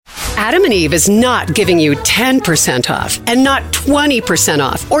Adam and Eve is not giving you 10% off and not 20%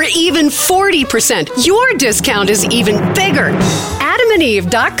 off or even 40%. Your discount is even bigger.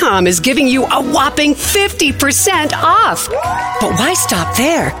 AdamandEve.com is giving you a whopping 50% off. But why stop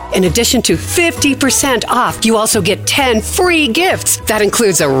there? In addition to 50% off, you also get 10 free gifts. That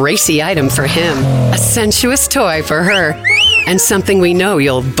includes a racy item for him, a sensuous toy for her, and something we know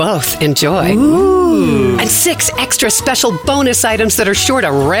you'll both enjoy. Ooh. And 6 extra special bonus items that are sure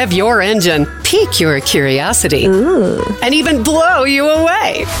to rev your engine, pique your curiosity, and even blow you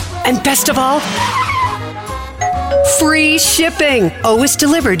away. And best of all, free shipping. Always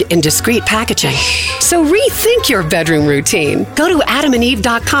delivered in discreet packaging. So rethink your bedroom routine. Go to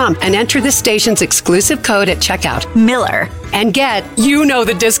adamandeve.com and enter the station's exclusive code at checkout, Miller, and get, you know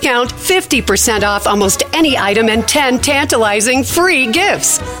the discount, 50% off almost any item and 10 tantalizing free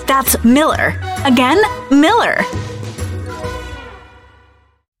gifts. That's Miller. Again, Miller.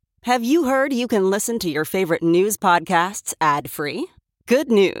 Have you heard you can listen to your favorite news podcasts ad-free? Good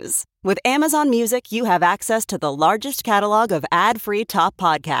news. With Amazon Music, you have access to the largest catalog of ad-free top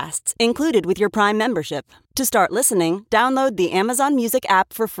podcasts included with your Prime membership. To start listening, download the Amazon Music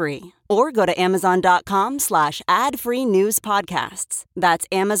app for free or go to amazon.com/ad-free news podcasts. That's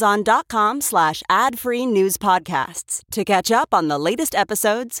amazon.com/ad-free news podcasts to catch up on the latest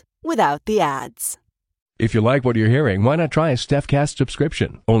episodes without the ads. If you like what you're hearing, why not try a StephCast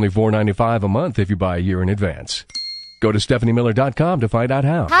subscription? Only $4.95 a month if you buy a year in advance. Go to StephanieMiller.com to find out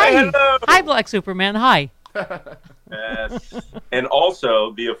how. Hi. Hello. Hi, Black Superman. Hi. Yes. And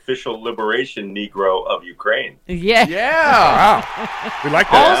also the official liberation Negro of Ukraine. Yeah. Yeah. Wow. We like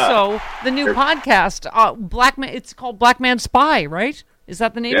that. Also, the new podcast, Black Man. It's called Black Man Spy, right? Is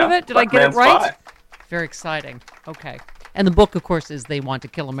that the name of it? Did Black I get Man it right? Spy. Very exciting. Okay. And the book, of course, is They Want to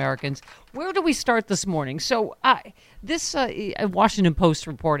Kill Americans. Where do we start this morning? So this Washington Post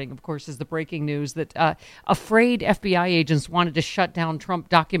reporting, of course, is the breaking news that afraid FBI agents wanted to shut down Trump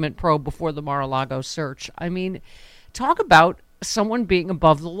document probe before the Mar-a-Lago search. I mean, talk about someone being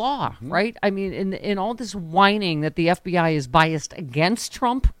above the law, right? I mean, in all this whining that the FBI is biased against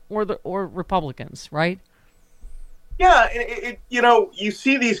Trump or Republicans, right? Yeah, you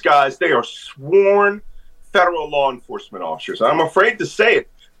see these guys, they are sworn federal law enforcement officers. I'm afraid to say it.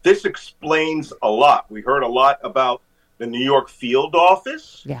 This explains a lot. We heard a lot about the New York field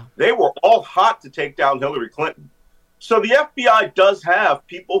office. Yeah. They were all hot to take down Hillary Clinton. So the FBI does have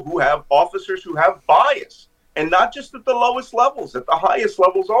people who have officers who have bias, and not just at the lowest levels, at the highest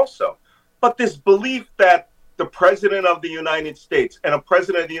levels also. But this belief that the president of the United States and a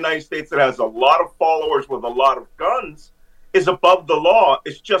president of the United States that has a lot of followers with a lot of guns is above the law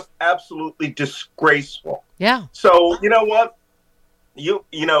is just absolutely disgraceful. Yeah. So you know what? You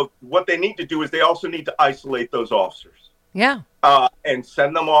know what they need to do is they also need to isolate those officers. Yeah. And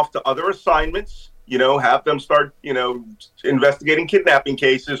send them off to other assignments. Have them start investigating kidnapping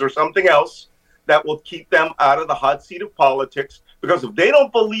cases or something else that will keep them out of the hot seat of politics. Because if they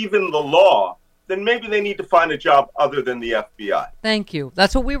don't believe in the law, then maybe they need to find a job other than the FBI. Thank you.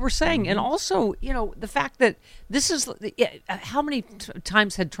 That's what we were saying. And also, the fact that this is, how many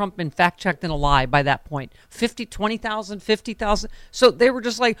times had Trump been fact-checked in a lie by that point? 20,000, 50,000? So they were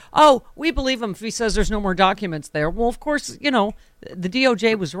just like, oh, we believe him if he says there's no more documents there. Well, of course, the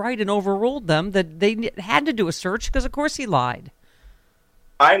DOJ was right and overruled them that they had to do a search because, of course, he lied.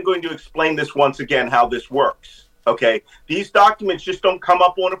 I'm going to explain this once again, how this works. Okay? These documents just don't come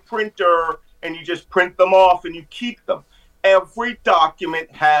up on a printer and you just print them off and you keep them. Every document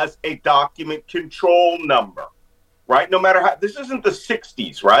has a document control number, right? No matter how, this isn't the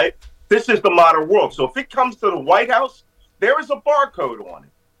 60s, right? This is the modern world. So if it comes to the White House, there is a barcode on it.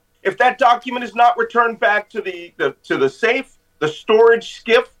 If that document is not returned back to the safe, the storage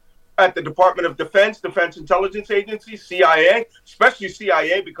skiff at the Department of Defense, Defense Intelligence Agency, CIA, especially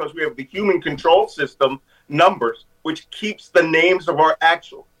CIA, because we have the human control system numbers, which keeps the names of our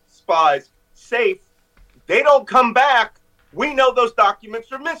actual spies safe, they don't come back, we know those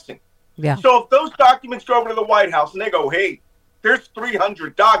documents are missing. Yeah. So if those documents go over to the White House and they go, hey, there's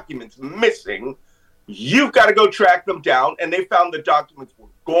 300 documents missing, you've got to go track them down. And they found the documents were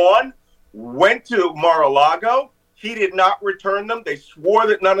gone, went to Mar-a-Lago. He did not return them. They swore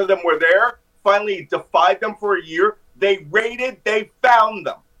that none of them were there. Finally, he defied them for a year. They raided, they found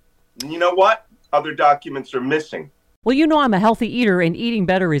them. And you know what? Other documents are missing. Well, you know I'm a healthy eater, and eating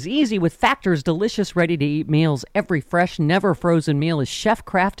better is easy with Factor's delicious, ready-to-eat meals. Every fresh, never frozen meal is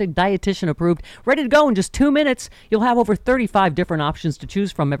chef-crafted, dietitian-approved, ready to go in just 2 minutes. You'll have over 35 different options to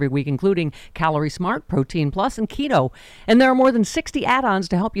choose from every week, including Calorie Smart, Protein Plus, and Keto. And there are more than 60 add-ons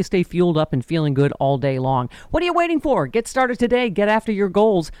to help you stay fueled up and feeling good all day long. What are you waiting for? Get started today. Get after your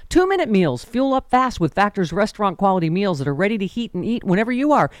goals. 2-minute meals. Fuel up fast with Factor's restaurant-quality meals that are ready to heat and eat whenever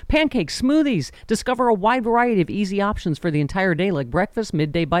you are. Pancakes, smoothies. Discover a wide variety of easy options for the entire day, like breakfast,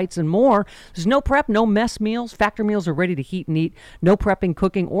 midday bites, and more. There's no prep, no mess meals. Factor meals are ready to heat and eat. No prepping,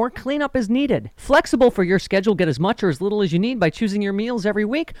 cooking, or cleanup is needed. Flexible for your schedule. Get as much or as little as you need by choosing your meals every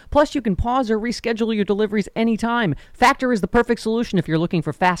week. Plus, you can pause or reschedule your deliveries anytime. Factor is the perfect solution if you're looking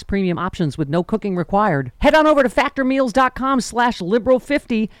for fast premium options with no cooking required. Head on over to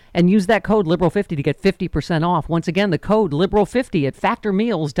factormeals.com/liberal50 and use that code liberal50 to get 50% off. Once again, the code liberal50 at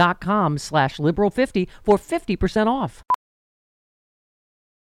factormeals.com/liberal50 for 50% off.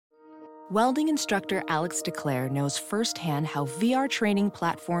 Welding instructor Alex DeClaire knows firsthand how VR training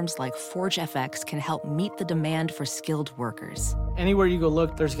platforms like ForgeFX can help meet the demand for skilled workers. Anywhere you go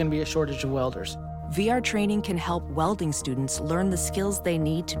look, there's going to be a shortage of welders. VR training can help welding students learn the skills they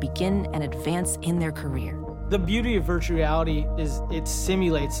need to begin and advance in their career. The beauty of virtual reality is it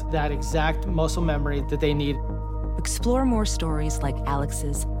simulates that exact muscle memory that they need. Explore more stories like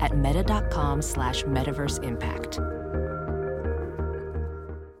Alex's at meta.com/metaverseimpact.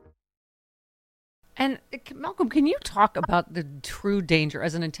 And Malcolm, can you talk about the true danger,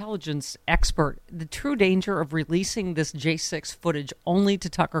 as an intelligence expert, the true danger of releasing this J6 footage only to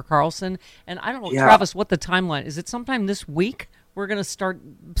Tucker Carlson? And I don't know, Travis, what the timeline is. It sometime this week we're going to start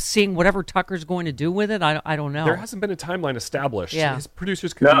seeing whatever Tucker's going to do with it? I don't know. There hasn't been a timeline established. Yeah. His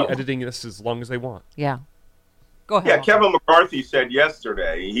producers can be editing this as long as they want. Yeah. Go ahead. Yeah, Kevin McCarthy said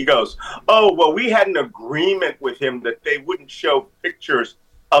yesterday, he goes, oh, well, we had an agreement with him that they wouldn't show pictures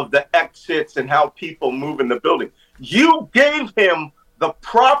of the exits and how people move in the building. You gave him the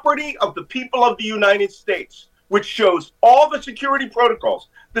property of the people of the United States, which shows all the security protocols,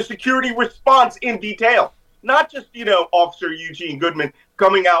 the security response in detail. Not just, Officer Eugene Goodman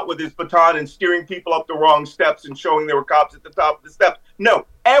coming out with his baton and steering people up the wrong steps and showing there were cops at the top of the steps. No,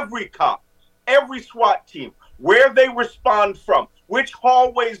 every cop, every SWAT team, where they respond from, which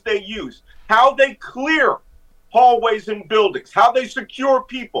hallways they use, how they clear hallways and buildings, how they secure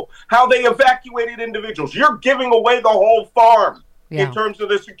people, how they evacuated individuals. You're giving away the whole farm in terms of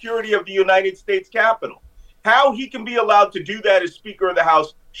the security of the United States Capitol. How he can be allowed to do that as Speaker of the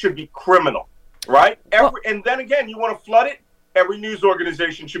House should be criminal, right? And then again, you want to flood it? Every news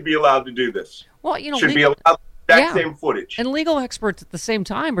organization should be allowed to do this. Well, should be allowed that same footage. And legal experts at the same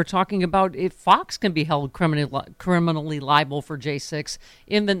time are talking about if Fox can be held criminally liable for J6,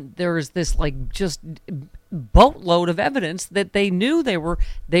 even there is this just boatload of evidence that they knew they were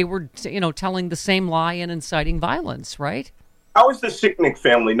telling the same lie and inciting violence, right? How is the Sicknick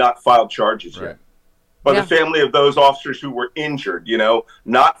family not filed charges yet? But the family of those officers who were injured,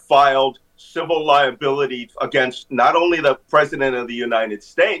 not filed civil liability against not only the President of the United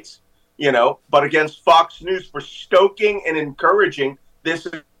States, but against Fox News for stoking and encouraging this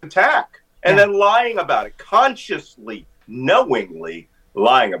attack and then lying about it, consciously, knowingly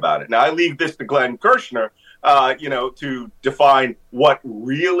lying about it. Now, I leave this to Glenn Kirshner, to define what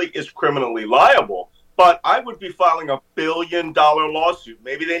really is criminally liable. But I would be filing $1 billion lawsuit.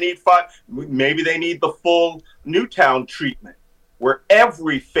 Maybe they need Maybe they need the full Newtown treatment, where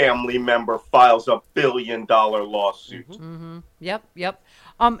every family member files $1 billion lawsuit. Mm-hmm. Yep.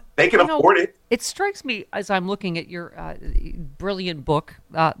 They can afford it. It strikes me as I'm looking at your brilliant book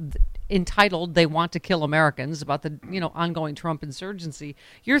entitled "They Want to Kill Americans" about the ongoing Trump insurgency.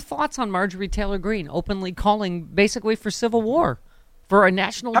 Your thoughts on Marjorie Taylor Greene openly calling basically for civil war, for a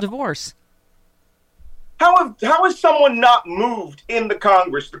national divorce? How is someone not moved in the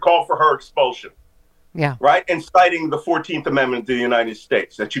Congress to call for her expulsion? Yeah. Right? And citing the 14th Amendment to the United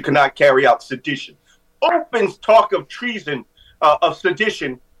States, that you cannot carry out sedition. Opens talk of treason, of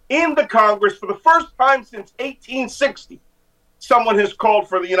sedition in the Congress for the first time since 1860. Someone has called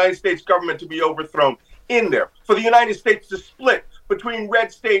for the United States government to be overthrown in there, for the United States to split between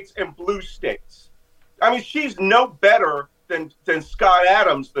red states and blue states. I mean, she's no better than Scott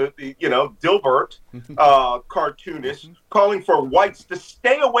Adams, the Dilbert cartoonist, calling for whites to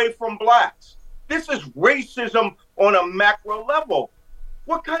stay away from blacks. This is racism on a macro level.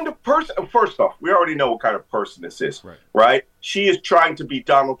 What kind of person? First off, we already know what kind of person this is, right? She is trying to be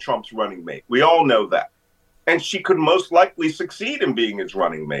Donald Trump's running mate. We all know that. And she could most likely succeed in being his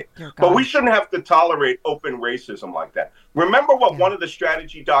running mate. But we shouldn't have to tolerate open racism like that. Remember what one of the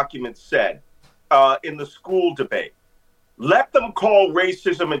strategy documents said in the school debate. Let them call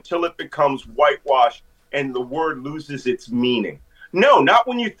racism until it becomes whitewash and the word loses its meaning. No, not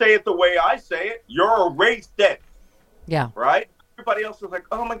when you say it the way I say it. You're a racist. Yeah. Right? Everybody else is like,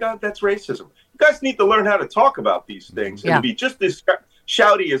 oh my God, that's racism. You guys need to learn how to talk about these things and be just as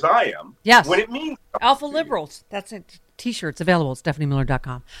shouty as I am. Yes. When it means Alpha Liberals. That's it. T-shirts available at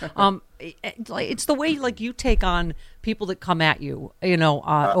StephanieMiller.com. It's the way like you take on people that come at you,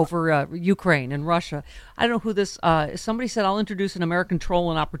 over Ukraine and Russia. I don't know who this. Somebody said I'll introduce an American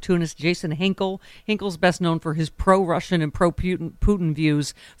troll and opportunist, Jason Hinkle. Hinkle's best known for his pro-Russian and pro-Putin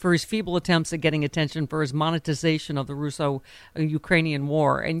views, for his feeble attempts at getting attention, for his monetization of the Russo-Ukrainian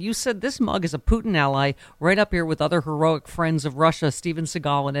war. And you said this mug is a Putin ally, right up here with other heroic friends of Russia, Steven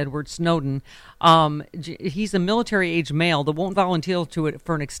Seagal and Edward Snowden. He's a military-age male that won't volunteer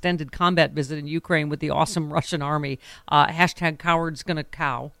for an extended combat visit in Ukraine with the awesome Russian army. Hashtag cowards gonna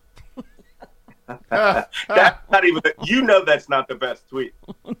cow. That's not even, that's not the best tweet.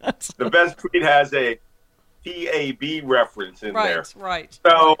 The best tweet has a TAB reference in there. Right.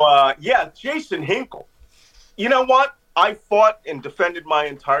 So, Jason Hinkle. You know what? I fought and defended my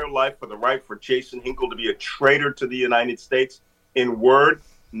entire life for the right for Jason Hinkle to be a traitor to the United States in word,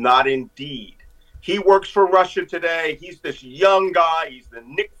 not in deed. He works for Russia today. He's this young guy. He's the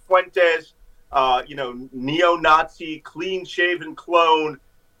Nick Fuentes, neo-Nazi, clean-shaven clone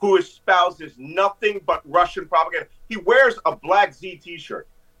who espouses nothing but Russian propaganda. He wears a Black Z T-shirt,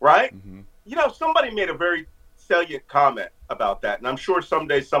 right? Mm-hmm. Somebody made a very salient comment about that, and I'm sure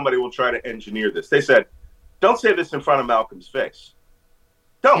someday somebody will try to engineer this. They said, don't say this in front of Malcolm's face.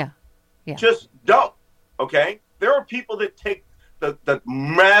 Don't. Yeah. Just don't, okay? There are people that take the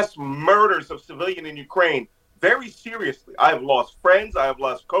mass murders of civilians in Ukraine very seriously. I have lost friends. I have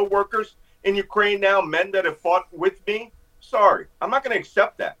lost co-workers in Ukraine now, men that have fought with me. Sorry, I'm not going to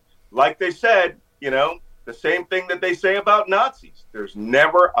accept that. Like they said, the same thing that they say about Nazis. There's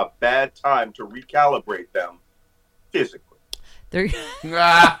never a bad time to recalibrate them physically. Very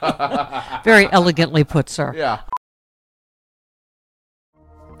elegantly put, sir. Yeah.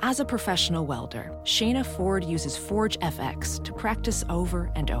 As a professional welder, Shayna Ford uses Forge FX to practice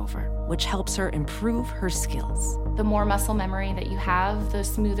over and over, which helps her improve her skills. The more muscle memory that you have, the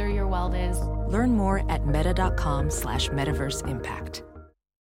smoother your weld is. Learn more at meta.com/metaverseimpact.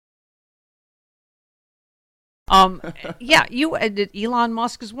 Elon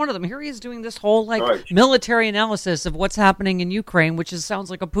Musk is one of them. Here he is doing this whole military analysis of what's happening in Ukraine, which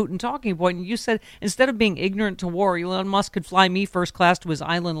sounds like a Putin talking point. And you said instead of being ignorant to war, Elon Musk could fly me first class to his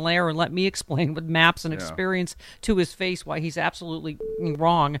island lair and let me explain with maps and experience to his face why he's absolutely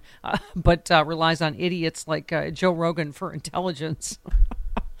wrong, but relies on idiots like Joe Rogan for intelligence.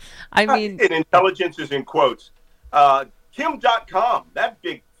 I mean, and intelligence is in quotes. Kim.com, that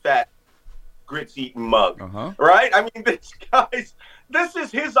big fat grits-eating mug, right? I mean, this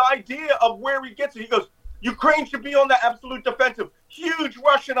is his idea of where he gets it. He goes, Ukraine should be on the absolute defensive. Huge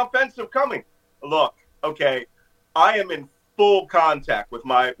Russian offensive coming. Look, okay, I am in full contact with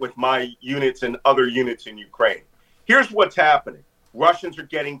my units and other units in Ukraine. Here's what's happening. Russians are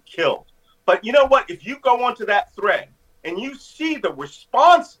getting killed. But you know what? If you go onto that thread and you see the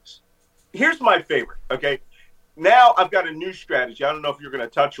responses, here's my favorite, okay? Now I've got a new strategy. I don't know if you're going to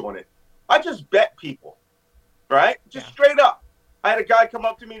touch on it. I just bet people, right? Just straight up. I had a guy come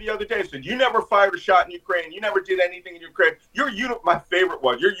up to me the other day and said, you never fired a shot in Ukraine. You never did anything in Ukraine. My favorite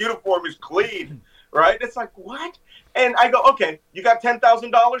one, your uniform is clean, right? It's like, what? And I go, okay, you got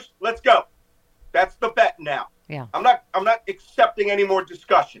 $10,000? Let's go. That's the bet now. Yeah. I'm not accepting any more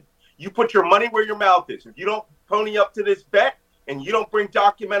discussion. You put your money where your mouth is. If you don't pony up to this bet and you don't bring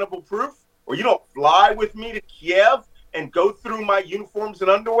documentable proof, or you don't fly with me to Kiev and go through my uniforms and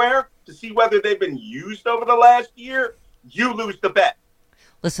underwear to see whether they've been used over the last year, you lose the bet.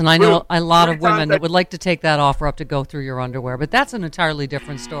 Listen, I know a lot of women that would like to take that offer up to go through your underwear, but that's an entirely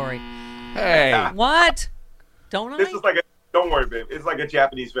different story. Hey. What? Don't I? This is don't worry, babe. It's like a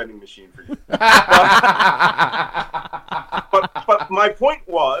Japanese vending machine for you. But my point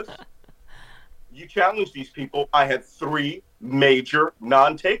was, you challenge these people. I had 3 major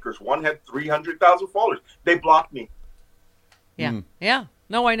non-takers. One had 300,000 followers. They blocked me. Yeah. Yeah.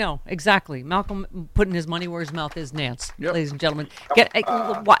 No, I know. Exactly. Malcolm putting his money where his mouth is, Nance. Yep. Ladies and gentlemen.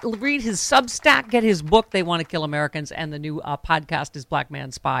 Read his Substack, get his book, They Want to Kill Americans, and the new podcast is Black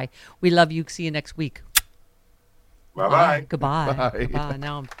Man Spy. We love you. See you next week. Bye-bye. Goodbye. Bye. Goodbye.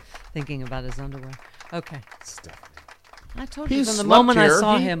 Now I'm thinking about his underwear. Okay. I told He you from the slept moment I here.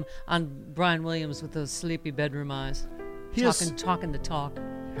 saw him on Brian Williams with those sleepy bedroom eyes. Talking the talk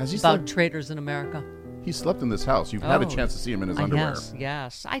Has he about slept? traitors in America. He slept in this house. You've had a chance to see him in his underwear.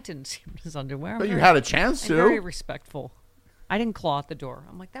 Yes. I didn't see him in his underwear. But you had a chance I'm to. very respectful. I didn't claw at the door.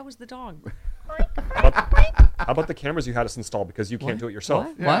 I'm like, that was the dog. How about the cameras you had us install because you can't do it yourself?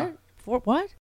 What? For what?